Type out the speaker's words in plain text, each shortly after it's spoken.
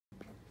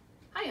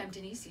Hi, I'm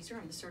Denise Caesar.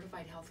 I'm the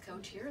Certified Health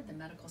Coach here at the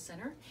Medical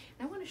Center.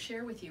 And I want to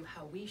share with you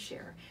how we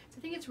share. So I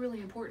think it's really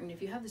important.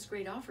 If you have this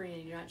great offering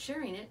and you're not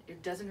sharing it,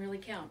 it doesn't really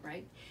count,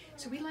 right?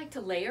 So we like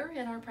to layer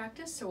in our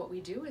practice. So what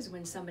we do is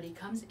when somebody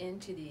comes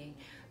into the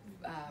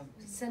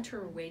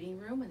center waiting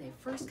room, when they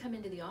first come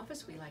into the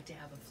office, we like to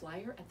have a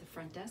flyer at the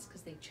front desk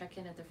because they check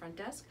in at the front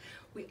desk.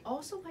 We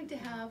also like to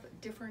have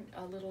different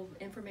little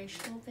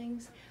informational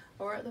things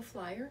or the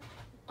flyer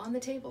on the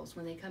tables.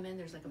 When they come in,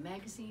 there's like a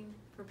magazine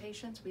for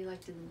patients. We like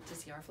to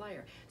see our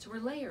flyer. So we're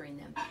layering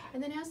them.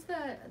 And then as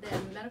the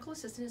medical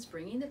assistant is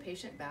bringing the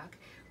patient back,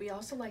 we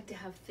also like to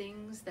have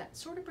things that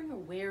sort of bring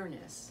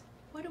awareness.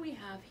 What do we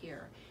have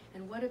here?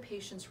 And what do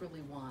patients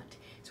really want?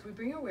 So we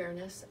bring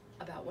awareness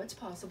about what's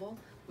possible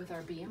with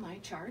our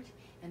BMI chart.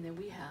 And then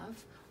we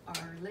have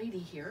our lady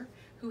here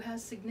who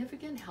has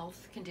significant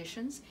health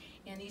conditions,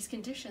 and these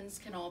conditions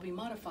can all be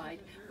modified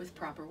with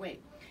proper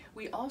weight.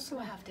 We also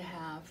like to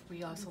have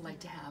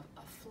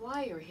a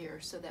flyer here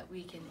so that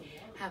we can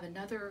have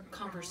another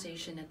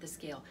conversation at the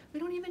scale. We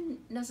don't even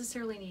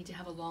necessarily need to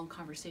have a long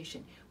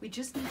conversation. We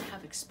just need to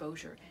have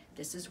exposure.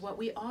 This is what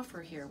we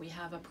offer here. We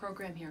have a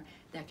program here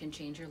that can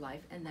change your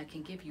life and that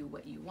can give you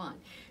what you want.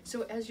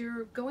 So as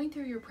you're going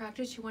through your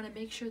practice, you want to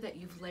make sure that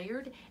you've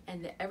layered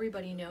and that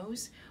everybody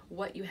knows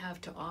what you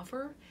have to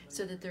offer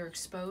so that they're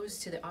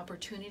exposed to the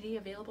opportunity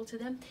available to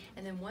them.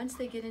 And then once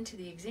they get into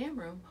the exam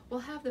room, we'll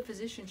have the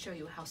physician show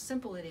you how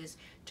simple it is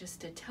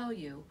just to tell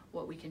you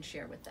what we can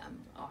share with them,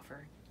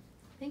 offer.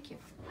 Thank you.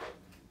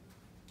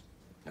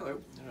 Hello,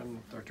 I'm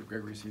Dr.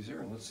 Gregory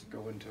Caesar, and let's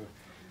go into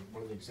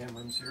one of the exam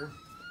rooms here.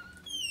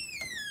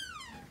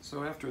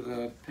 So after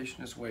the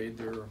patient is weighed,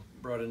 they're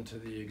brought into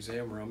the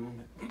exam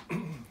room.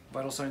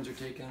 Vital signs are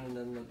taken, and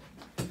then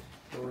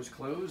the door is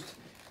closed,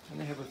 and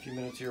they have a few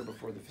minutes here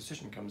before the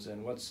physician comes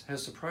in. What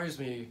has surprised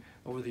me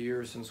over the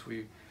years since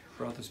we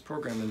brought this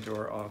program into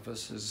our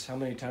office is how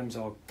many times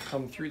I'll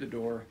come through the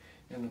door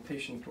and the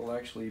patient will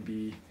actually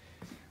be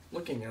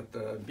looking at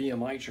the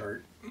BMI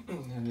chart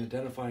and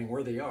identifying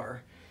where they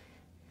are.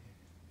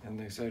 And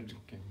they said,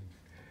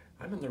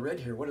 I'm in the red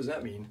here, what does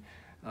that mean?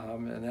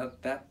 And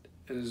that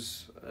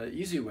is an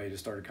easy way to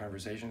start a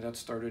conversation. That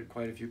started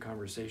quite a few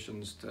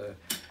conversations to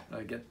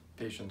get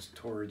patients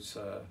towards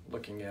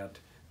looking at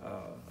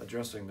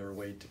addressing their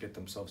weight to get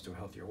themselves to a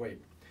healthier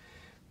weight.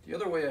 The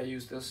other way I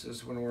use this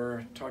is when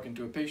we're talking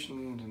to a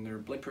patient and their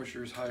blood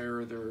pressure is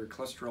higher, their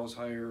cholesterol is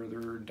higher,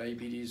 their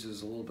diabetes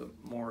is a little bit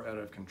more out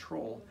of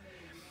control,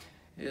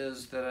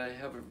 is that I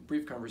have a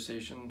brief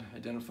conversation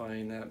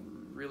identifying that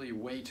really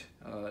weight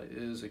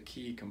is a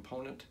key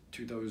component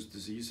to those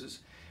diseases,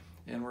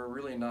 and we're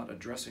really not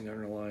addressing the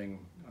underlying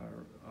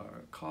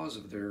cause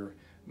of their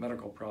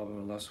medical problem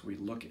unless we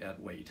look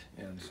at weight.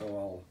 And so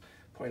I'll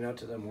point out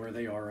to them where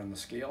they are on the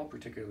scale,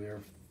 particularly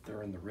if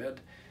they're in the red,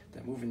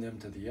 that moving them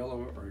to the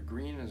yellow or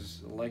green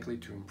is likely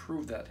to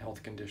improve that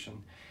health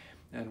condition,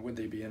 and would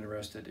they be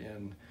interested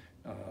in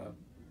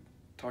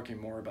talking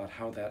more about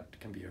how that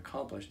can be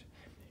accomplished.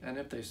 And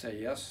if they say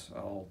yes,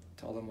 I'll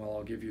tell them, well,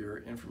 I'll give your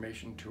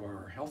information to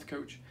our health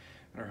coach,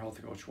 and our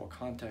health coach will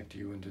contact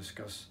you and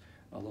discuss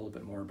a little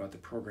bit more about the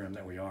program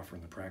that we offer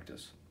in the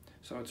practice.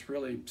 So it's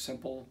really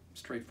simple,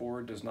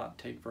 straightforward, does not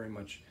take very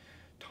much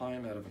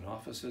time out of an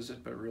office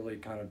visit, but really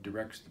kind of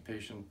directs the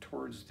patient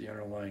towards the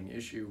underlying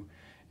issue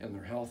in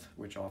their health,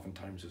 which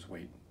oftentimes is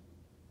weight.